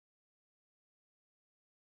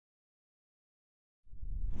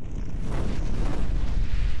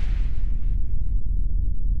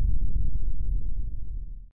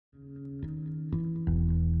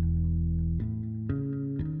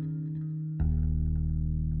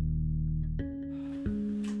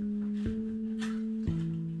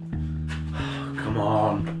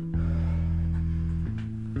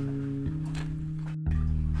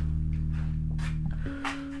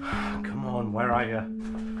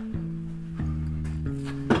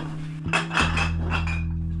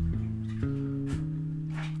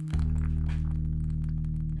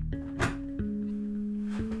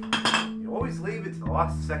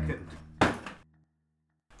last second.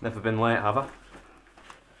 Never been late, have I?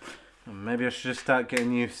 Maybe I should just start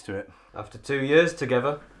getting used to it. After 2 years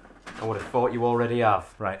together, I would have thought you already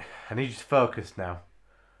have. Right, I need you to focus now.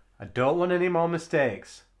 I don't want any more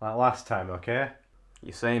mistakes, like last time, okay?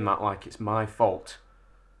 You're saying that like it's my fault.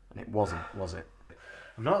 And it wasn't, was it?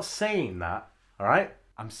 I'm not saying that, alright?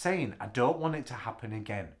 I'm saying I don't want it to happen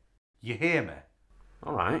again. You hear me?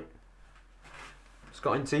 Alright. What's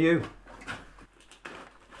got into you?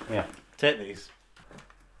 Yeah, take these.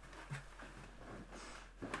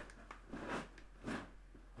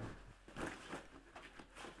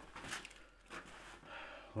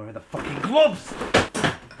 Where are the fucking gloves?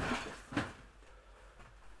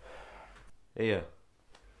 Here.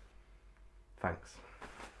 Thanks.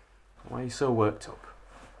 Why are you so worked up?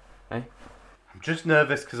 Eh? I'm just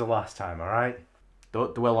nervous because of last time, alright?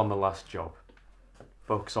 Don't dwell on the last job.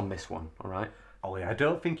 Focus on this one, alright? Ollie, I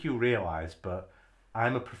don't think you realise, but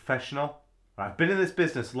I'm a professional. I've been in this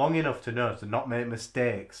business long enough to know to not make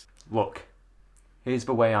mistakes. Look, here's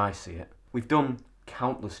the way I see it. We've done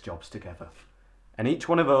countless jobs together, and each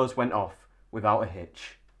one of those went off without a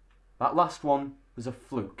hitch. That last one was a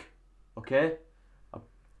fluke, okay?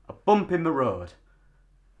 A bump in the road.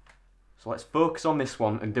 So let's focus on this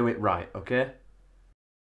one and do it right, okay?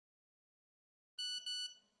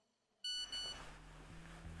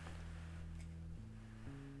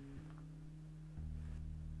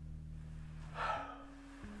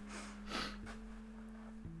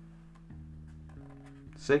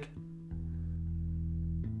 Sig?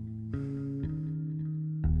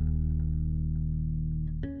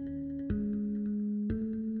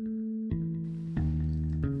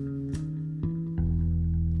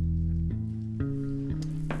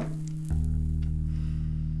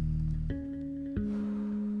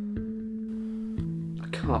 I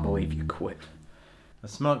can't believe you quit. I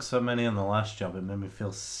smoked so many on the last job it made me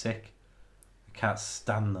feel sick. I can't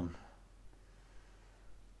stand them.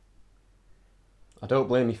 I don't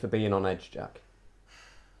blame you for being on edge, Jack.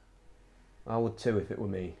 I would too if it were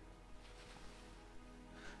me.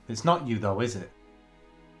 It's not you though, is it?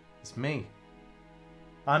 It's me.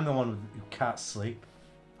 I'm the one who can't sleep.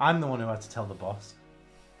 I'm the one who had to tell the boss.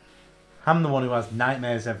 I'm the one who has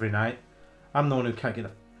nightmares every night. I'm the one who can't get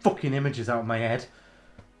the fucking images out of my head.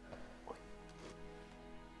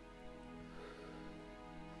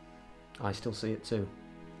 I still see it too.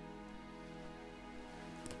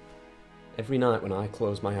 Every night when I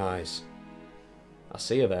close my eyes, I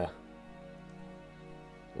see her there,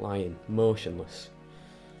 lying motionless.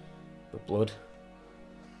 The blood,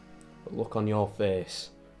 the look on your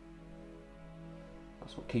face,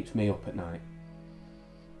 that's what keeps me up at night.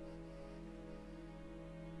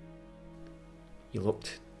 You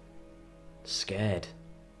looked scared.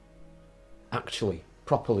 Actually,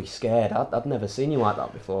 properly scared. I'd never seen you like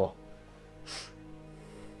that before.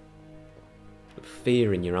 The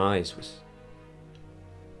fear in your eyes was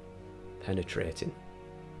penetrating.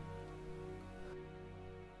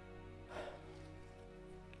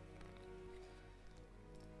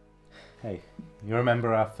 Hey, you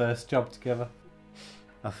remember our first job together?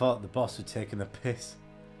 I thought the boss had taken the piss,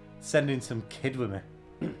 sending some kid with me.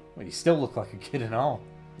 Well, you still look like a kid and all.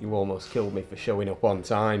 You almost killed me for showing up on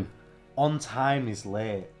time. On time is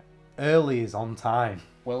late. Early is on time.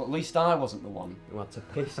 Well, at least I wasn't the one who had to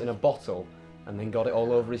piss in a bottle and then got it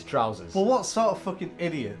all over his trousers. Well, what sort of fucking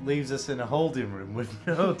idiot leaves us in a holding room with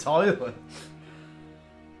no toilet?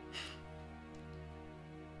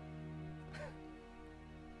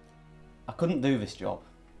 I couldn't do this job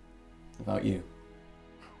without you.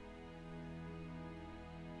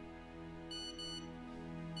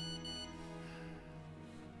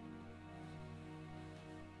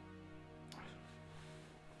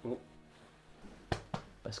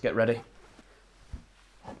 Let's get ready.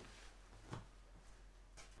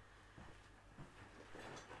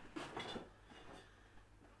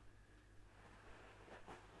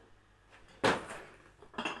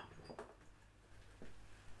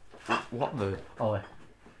 What the? Ollie,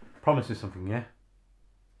 promise me something, yeah?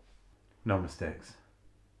 No mistakes.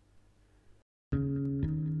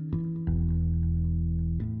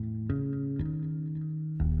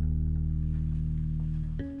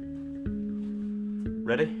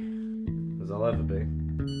 Ready? As I'll ever be.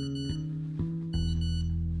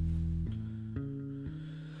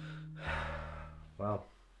 Well,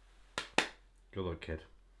 good luck, kid.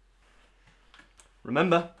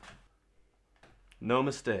 Remember, no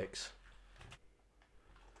mistakes.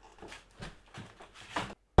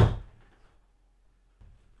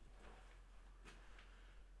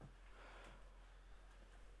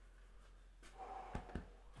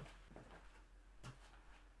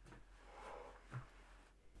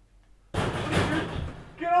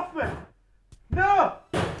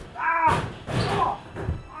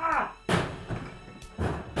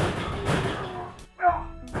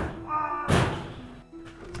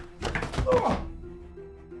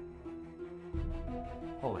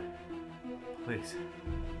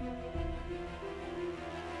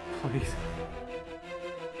 Please.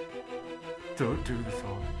 Don't do this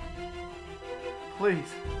on me.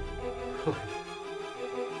 Please. Please.